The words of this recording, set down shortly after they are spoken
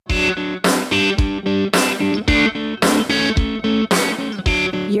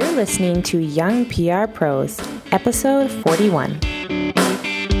listening to Young PR Pros, episode 41.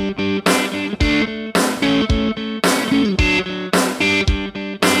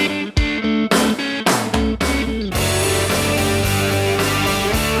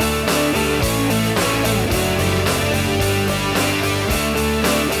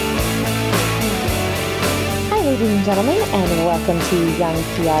 Ladies and gentlemen, and welcome to Young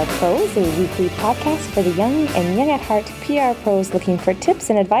PR Pros, a weekly podcast for the young and young at heart PR pros looking for tips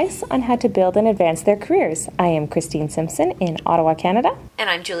and advice on how to build and advance their careers. I am Kristine Simpson in Ottawa, Canada. And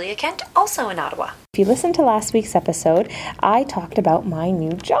I'm Julia Kent, also in Ottawa. If you listened to last week's episode, I talked about my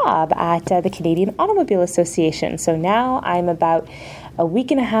new job at the Canadian Automobile Association. So now I'm about a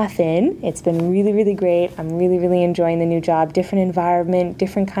week and a half in. It's been really, really great. I'm really enjoying the new job. Different environment,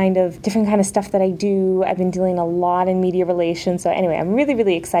 different kind of stuff that I do. I've been dealing a lot in media relations. So anyway, I'm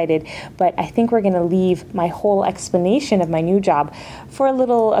really excited. But I think we're going to leave my whole explanation of my new job for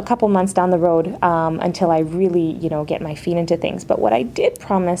a couple months down the road until I really, get my feet into things. But what I did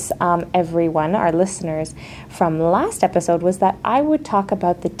promise everyone, our listeners, from the last episode was that I would talk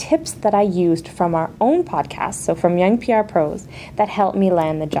about the tips that I used from our own podcast, so from Young PR Pros, that helped me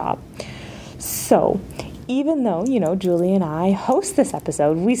land the job. So even though, Julia and I host this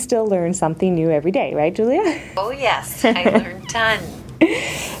episode, we still learn something new every day, right, Julia? Oh, yes. I learned a ton.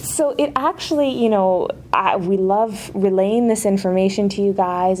 So it actually, we love relaying this information to you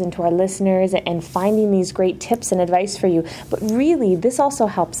guys and to our listeners and finding these great tips and advice for you. But really, this also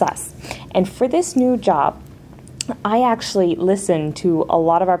helps us. And for this new job, I actually listened to a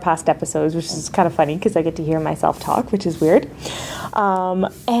lot of our past episodes, which is kind of funny because I get to hear myself talk, which is weird.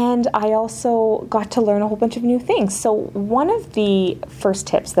 And I also got to learn a whole bunch of new things. So one of the first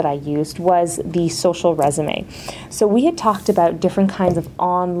tips that I used was the social resume. So we had talked about different kinds of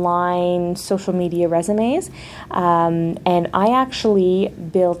online social media resumes. And I actually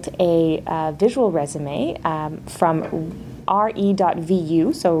built a visual resume from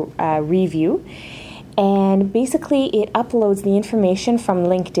re.vu, so review. And basically it uploads the information from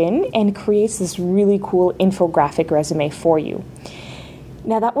LinkedIn and creates this really cool infographic resume for you.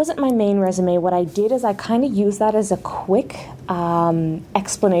 Now, that wasn't my main resume. What I did is I kind of used that as a quick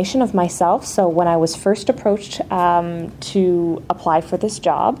explanation of myself. So when I was first approached to apply for this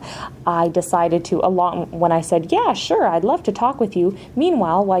job, I decided to, when I said, yeah, sure, I'd love to talk with you.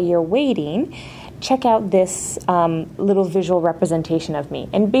 Meanwhile, while you're waiting, check out this little visual representation of me.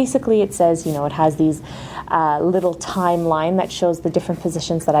 And basically it says, it has these little timeline that shows the different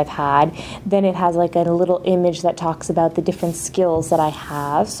positions that I've had. Then it has like a little image that talks about the different skills that I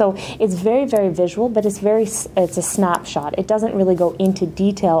have. So it's very visual, but it's a snapshot. It doesn't really go into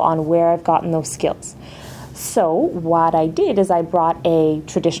detail on where I've gotten those skills. So what I did is I brought a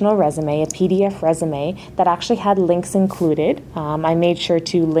traditional resume, a PDF resume that actually had links included. I made sure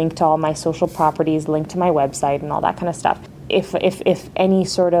to link to all my social properties, link to my website and all that kind of stuff. If any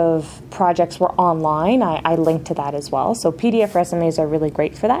sort of projects were online, I linked to that as well. So PDF resumes are really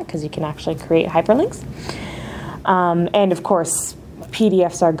great for that because you can actually create hyperlinks. And of course,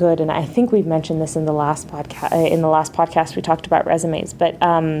 PDFs are good, and I think we've mentioned this in the last podcast we talked about resumes, but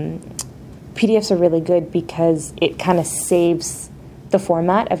PDFs are really good because it kind of saves the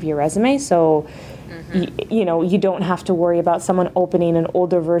format of your resume. So, you don't have to worry about someone opening an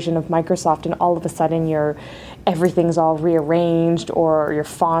older version of Microsoft and all of a sudden everything's all rearranged or your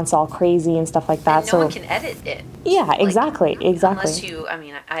font's all crazy and stuff like that. And no one can edit it. Yeah, exactly. Unless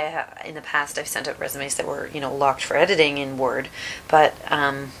I have, in the past I've sent out resumes that were, locked for editing in Word, but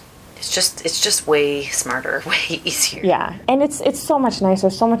it's just way smarter, way easier. Yeah, and it's so much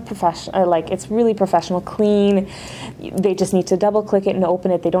nicer, so much professional. It's really professional, clean. They just need to double click it and open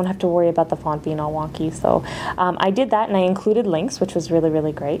it. They don't have to worry about the font being all wonky. So I did that, and I included links, which was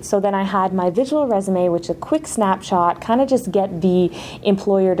really great. So then I had my visual resume, which is a quick snapshot, kind of just get the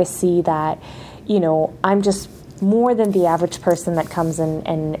employer to see that, I'm just more than the average person that comes in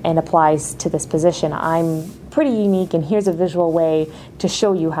and applies to this position. I'm pretty unique, and here's a visual way to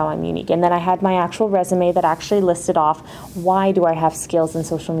show you how I'm unique. And then I had my actual resume that actually listed off why do I have skills in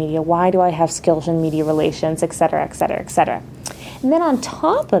social media, why do I have skills in media relations, et cetera. And then on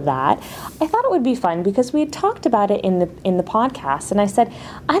top of that, I thought it would be fun because we had talked about it in the podcast, and I said,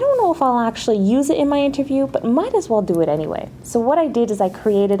 I don't know if I'll actually use it in my interview, but might as well do it anyway. So what I did is I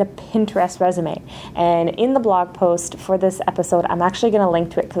created a Pinterest resume, and in the blog post for this episode, I'm actually going to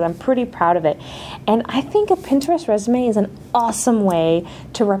link to it because I'm pretty proud of it. And I think a Pinterest resume is an awesome way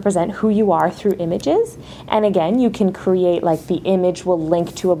to represent who you are through images. And again, you can create, the image will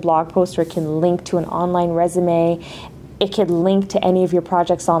link to a blog post, or it can link to an online resume. It could link to any of your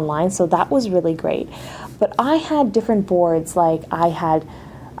projects online, so that was really great. But I had different boards, I had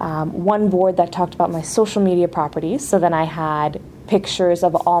one board that talked about my social media properties. So then I had pictures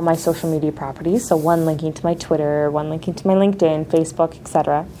of all my social media properties. So one linking to my Twitter, one linking to my LinkedIn, Facebook,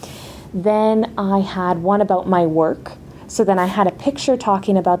 etc. Then I had one about my work. So then I had a picture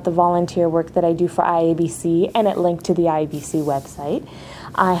talking about the volunteer work that I do for IABC, and it linked to the IABC website.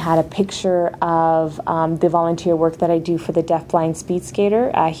 I had a picture of the volunteer work that I do for the deafblind speed skater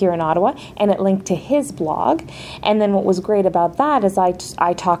here in Ottawa, and it linked to his blog. And then what was great about that is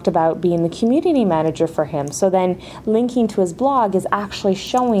I talked about being the community manager for him. So then linking to his blog is actually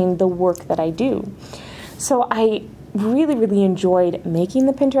showing the work that I do. So I really enjoyed making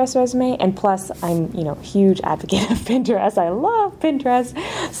the Pinterest resume, and plus I'm huge advocate of Pinterest. I love Pinterest.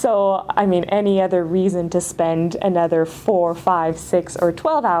 So I mean, any other reason to spend another 4, 5, 6 or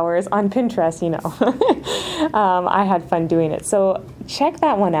 12 hours on Pinterest, I had fun doing it. So check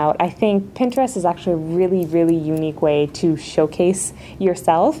that one out. I think Pinterest is actually a really unique way to showcase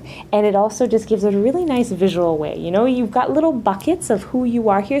yourself, and it also just gives a really nice visual way. You've got little buckets of who you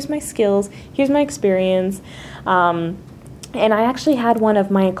are. Here's my skills, here's my experience. And I actually had one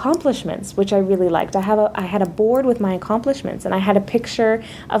of my accomplishments, which I really liked. I had a board with my accomplishments, and I had a picture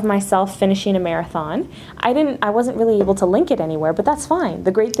of myself finishing a marathon. I wasn't really able to link it anywhere, but that's fine.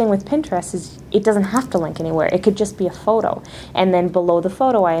 The great thing with Pinterest is it doesn't have to link anywhere. It could just be a photo. And then below the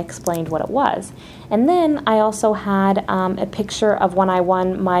photo, I explained what it was. And then I also had a picture of when I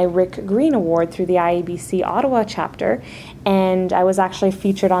won my Rick Green Award through the IABC Ottawa chapter, and I was actually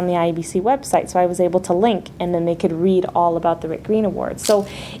featured on the IABC website, so I was able to link, and then they could read all about the Rick Green Award. So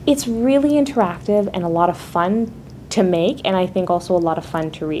it's really interactive and a lot of fun to make, and I think also a lot of fun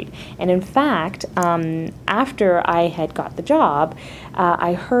to read. And in fact, after I had got the job,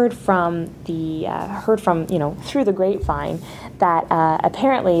 I heard from through the grapevine that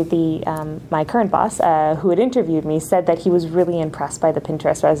apparently my current boss, who had interviewed me, said that he was really impressed by the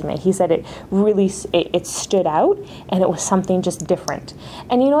Pinterest resume. He said it really it stood out, and it was something just different.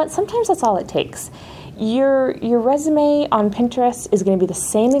 And you know what? Sometimes that's all it takes. Your resume on Pinterest is going to be the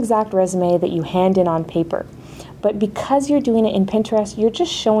same exact resume that you hand in on paper. But because you're doing it in Pinterest, you're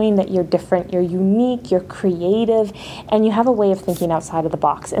just showing that you're different, you're unique, you're creative, and you have a way of thinking outside of the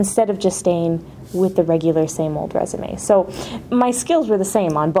box instead of just staying with the regular same old resume. So my skills were the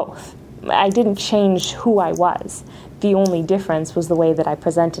same on both. I didn't change who I was. The only difference was the way that I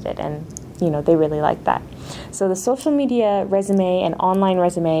presented it, and they really liked that. So the social media resume and online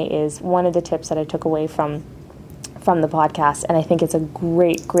resume is one of the tips that I took away from the podcast, and I think it's a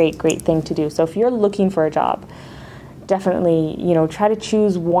great thing to do. So if you're looking for a job, definitely try to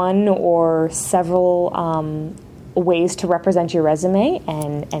choose one or several ways to represent your resume,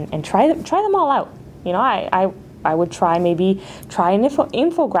 and try them all out. I would try an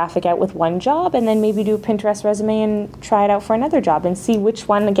infographic out with one job, and then maybe do a Pinterest resume and try it out for another job and see which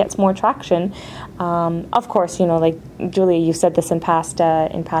one gets more traction. Of course, like Julia, you said this in past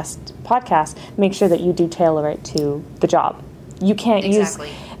podcasts, make sure that you do tailor it to the job. You can't use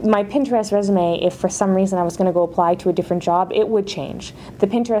my Pinterest resume if for some reason I was going to go apply to a different job. It would change. The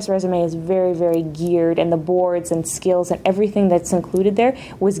Pinterest resume is very geared, and the boards and skills and everything that's included there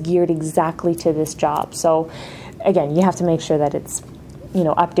was geared exactly to this job. So again, you have to make sure that it's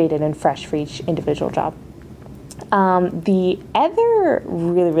updated and fresh for each individual job. The other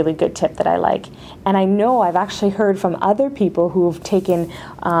really good tip that I like, and I know I've actually heard from other people who have taken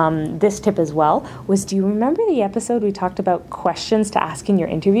this tip as well, was, do you remember the episode we talked about questions to ask in your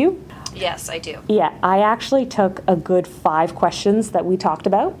interview? Yes, I do. Yeah, I actually took a good 5 questions that we talked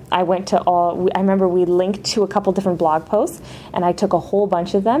about. I remember we linked to a couple different blog posts, and I took a whole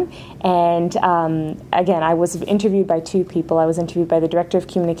bunch of them. And again, I was interviewed by 2 people. I was interviewed by the Director of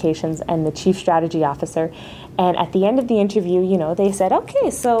Communications and the Chief Strategy Officer. And at the end of the interview, they said,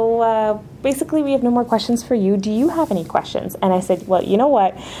 okay, so basically we have no more questions for you. Do you have any questions? And I said, well, you know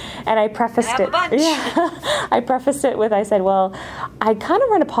what? And I prefaced it. Yeah, I prefaced it with, I said, well, I kind of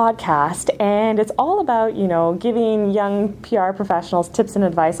run a podcast, and it's all about, giving young PR professionals tips and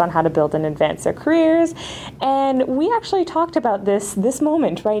advice on how to build and advance their careers. And we actually talked about this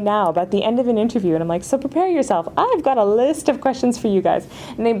moment right now, about the end of an interview. And I'm like, so prepare yourself. I've got a list of questions for you guys.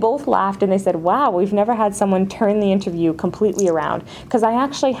 And they both laughed, and they said, wow, we've never had someone turn the interview completely around. Because I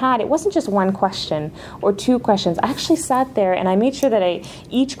actually it wasn't just one question or 2 questions. I actually sat there and I made sure that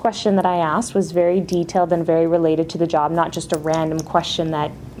each question that I asked was very detailed and very related to the job, not just a random question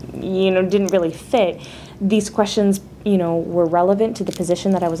that didn't really fit. These questions were relevant to the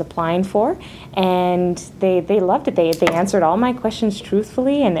position that I was applying for, and they loved it. They answered all my questions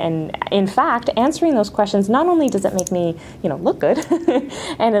truthfully, and in fact, answering those questions, not only does it make me, look good,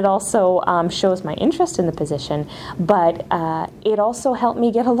 and it also shows my interest in the position, but it also helped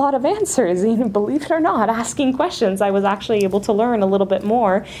me get a lot of answers. Believe it or not, asking questions, I was actually able to learn a little bit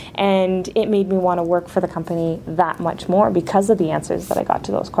more, and it made me want to work for the company that much more because of the answers that I got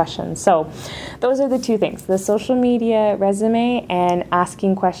to those questions. So those are the two things, the social media resume and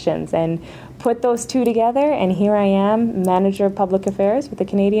asking questions, and put those two together, and here I am, Manager of Public Affairs with the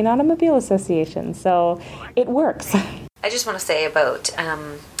Canadian Automobile Association. So it works. I just want to say about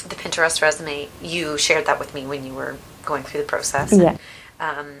the Pinterest resume, you shared that with me when you were going through the process. Yeah.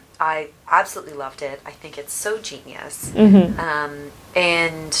 I absolutely loved it. I think it's so genius. And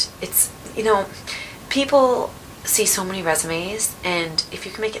it's, people see so many resumes, and if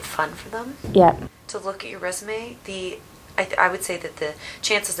you can make it fun for them to look at your resume, I would say that the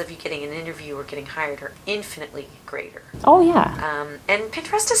chances of you getting an interview or getting hired are infinitely greater. Oh, yeah. And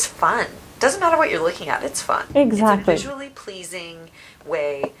Pinterest is fun. Doesn't matter what you're looking at, it's fun. Exactly. It's a visually pleasing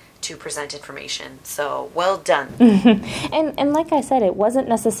way to present information. So, well done. And like I said, it wasn't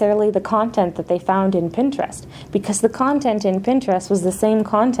necessarily the content that they found in Pinterest, because the content in Pinterest was the same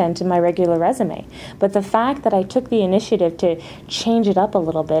content in my regular resume. But the fact that I took the initiative to change it up a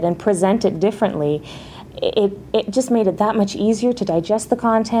little bit and present it differently, it just made it that much easier to digest the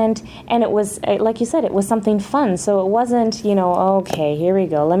content, and it was, like you said, it was something fun. So it wasn't, okay, here we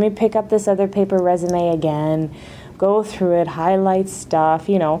go, let me pick up this other paper resume again, go through it, highlight stuff,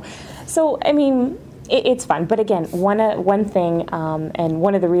 So, I mean, it's fun. But again, one thing, and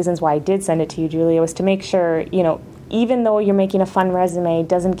one of the reasons why I did send it to you, Julia, was to make sure, even though you're making a fun resume, it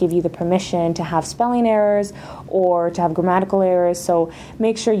doesn't give you the permission to have spelling errors or to have grammatical errors. So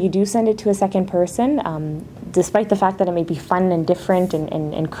make sure you do send it to a second person. Despite the fact that it may be fun and different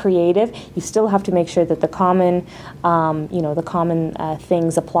and creative, you still have to make sure that the common,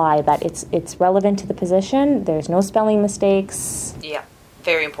 things apply, that it's relevant to the position, there's no spelling mistakes. Yeah,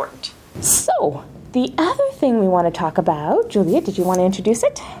 very important. So, the other thing we want to talk about, Julia, did you want to introduce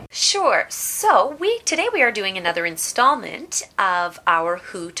it? Sure. So today we are doing another installment of our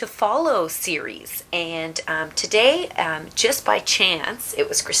Who to Follow series. And today, just by chance, it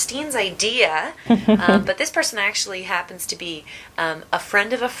was Kristine's idea, but this person actually happens to be a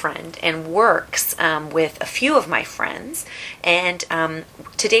friend of a friend and works with a few of my friends. And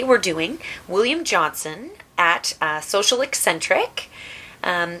today we're doing William Johnson at Social Eccentric.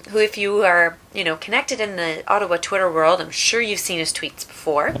 Who, if you are, connected in the Ottawa Twitter world, I'm sure you've seen his tweets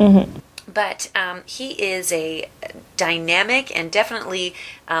before. But he is a dynamic and definitely,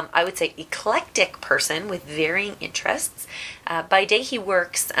 I would say, eclectic person with varying interests. By day, he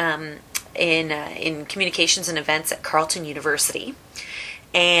works in communications and events at Carleton University.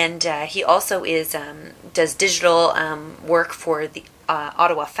 And he also does digital work for the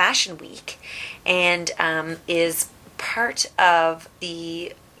Ottawa Fashion Week, and is part of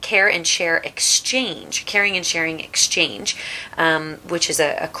the Caring and Sharing Exchange, which is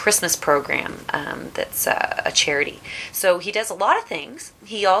a Christmas program that's a charity. So he does a lot of things.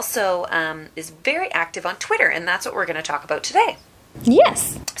 He also is very active on Twitter, and that's what we're going to talk about today.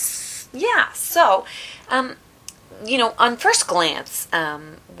 Yes. Yeah. So, on first glance,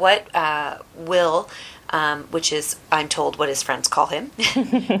 what Will, which is, I'm told, what his friends call him,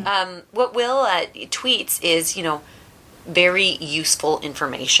 what Will tweets is, very useful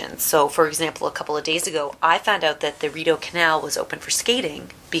information. So, for example, a couple of days ago, I found out that the Rideau Canal was open for skating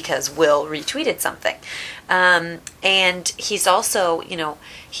because Will retweeted something. And he's also,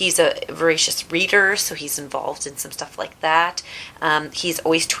 he's a voracious reader, so he's involved in some stuff like that. He's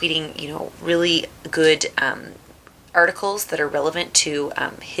always tweeting, really good articles that are relevant to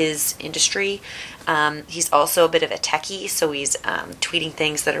his industry. He's also a bit of a techie, so he's tweeting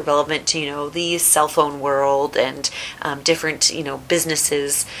things that are relevant to, the cell phone world and different,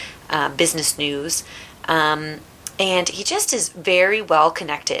 businesses, business news. And he just is very well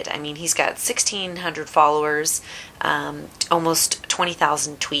connected. I mean, he's got 1,600 followers, almost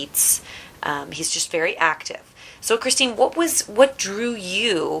 20,000 tweets. He's just very active. So, Kristine, what drew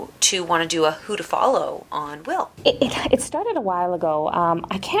you to want to do a Who to Follow on Will? It started a while ago.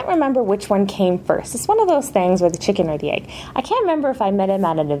 I can't remember which one came first. It's one of those things where the chicken or the egg. I can't remember if I met him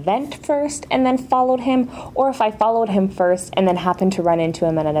at an event first and then followed him, or if I followed him first and then happened to run into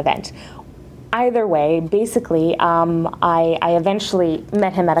him at an event. either way, basically, I eventually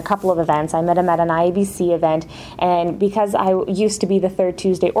met him at a couple of events. I met him at an IABC event, and because I used to be the Third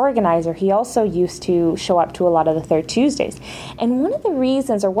Tuesday organizer, he also used to show up to a lot of the Third Tuesdays. And one of the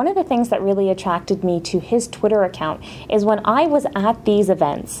reasons, or one of the things that really attracted me to his Twitter account is when I was at these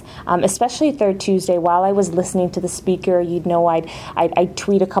events, especially Third Tuesday, while I was listening to the speaker, I'd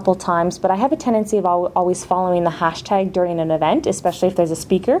tweet a couple times, but I have a tendency of always following the hashtag during an event, especially if there's a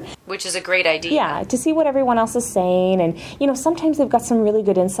speaker. Which is a great idea. Yeah, to see what everyone else is saying. And, sometimes they've got some really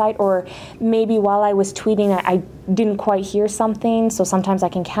good insight, or maybe while I was tweeting, I didn't quite hear something, so sometimes I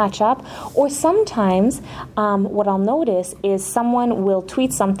can catch up. Or sometimes what I'll notice is someone will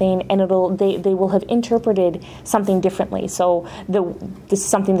tweet something and they will have interpreted something differently. So this is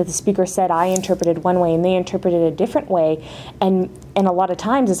something that the speaker said, I interpreted one way and they interpreted a different way. And a lot of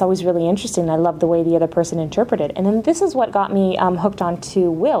times it's always really interesting. I love the way the other person interpreted. And then this is what got me hooked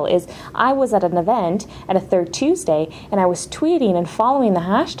onto Will, is I was at an event at a Third Tuesday and I was tweeting and following the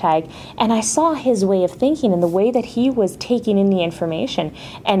hashtag, and I saw his way of thinking and the way that he was taking in the information.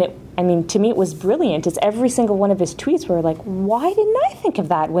 And to me, it was brilliant. It's every single one of his tweets were like, why didn't I think of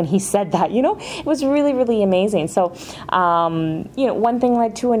that when he said that? It was really, really amazing. So, one thing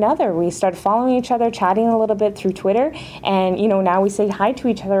led to another. We started following each other, chatting a little bit through Twitter. And, now we say hi to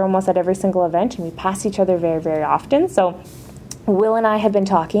each other almost at every single event, and we pass each other very, very often. So Will and I have been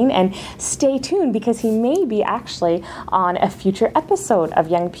talking, and stay tuned because he may be actually on a future episode of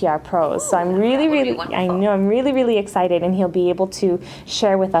Young PR Pros. So I'm really, really excited, and he'll be able to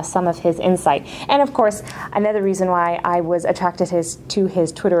share with us some of his insight. And of course, another reason why I was attracted to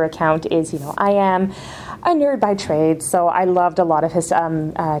his Twitter account is, I am a nerd by trade, so I loved a lot of his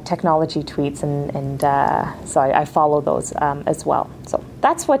technology tweets, and so I follow those as well. So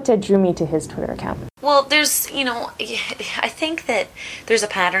that's what drew me to his Twitter account. Well, I think that there's a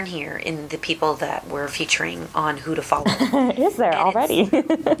pattern here in the people that we're featuring on who to follow. Is there already?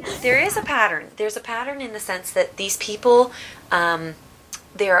 There is a pattern. There's a pattern in the sense that these people,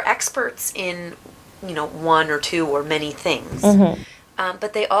 they are experts in, one or two or many things. Mm-hmm.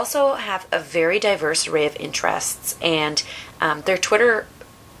 But they also have a very diverse array of interests, and their Twitter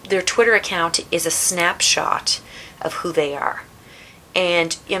account is a snapshot of who they are.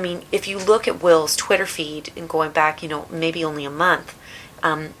 And, if you look at Will's Twitter feed and going back, maybe only a month,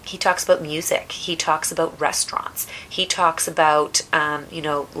 he talks about music. He talks about restaurants. He talks about,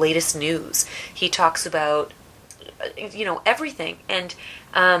 latest news. He talks about, everything. And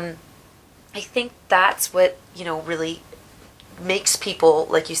I think that's what, really makes people,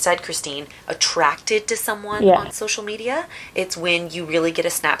 like you said, Kristine, attracted to someone on social media. It's when you really get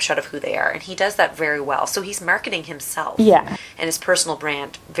a snapshot of who they are, and he does that very well. So he's marketing himself and his personal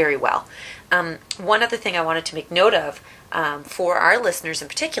brand very well. One other thing I wanted to make note of for our listeners in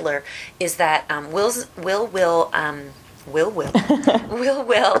particular is that Will will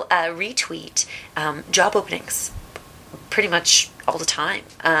retweet job openings pretty much all the time,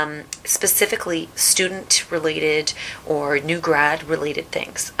 specifically student-related or new grad-related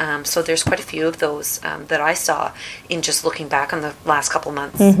things. So there's quite a few of those that I saw in just looking back on the last couple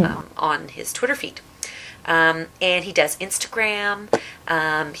months on his Twitter feed. And he does Instagram.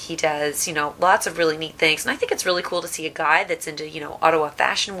 He does, lots of really neat things. And I think it's really cool to see a guy that's into, Ottawa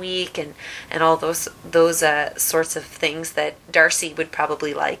Fashion Week and all those sorts of things that Darcy would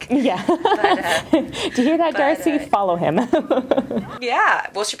probably like. Yeah. But, do you hear that, Darcy? Follow him. Yeah.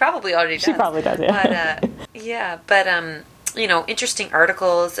 Well, she probably already does. She probably does, yeah. But, interesting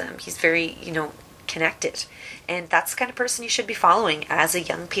articles. He's very, connected. And that's the kind of person you should be following as a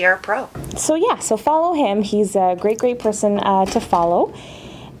young PR pro. So follow him. He's a great person to follow.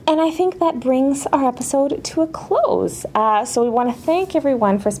 And I think that brings our episode to a close. So we want to thank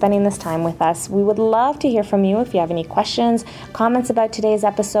everyone for spending this time with us. We would love to hear from you if you have any questions, comments about today's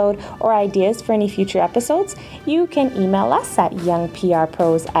episode, or ideas for any future episodes. You can email us at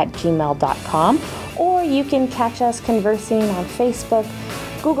youngprpros@gmail.com, or you can catch us conversing on Facebook,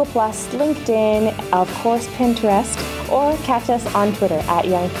 Google+, LinkedIn, of course, Pinterest, or catch us on Twitter at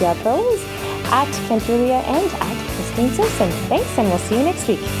YoungPRPros, at Kent Julia, and at Kristine Simpson. Thanks, and we'll see you next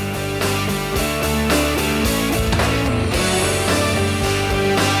week.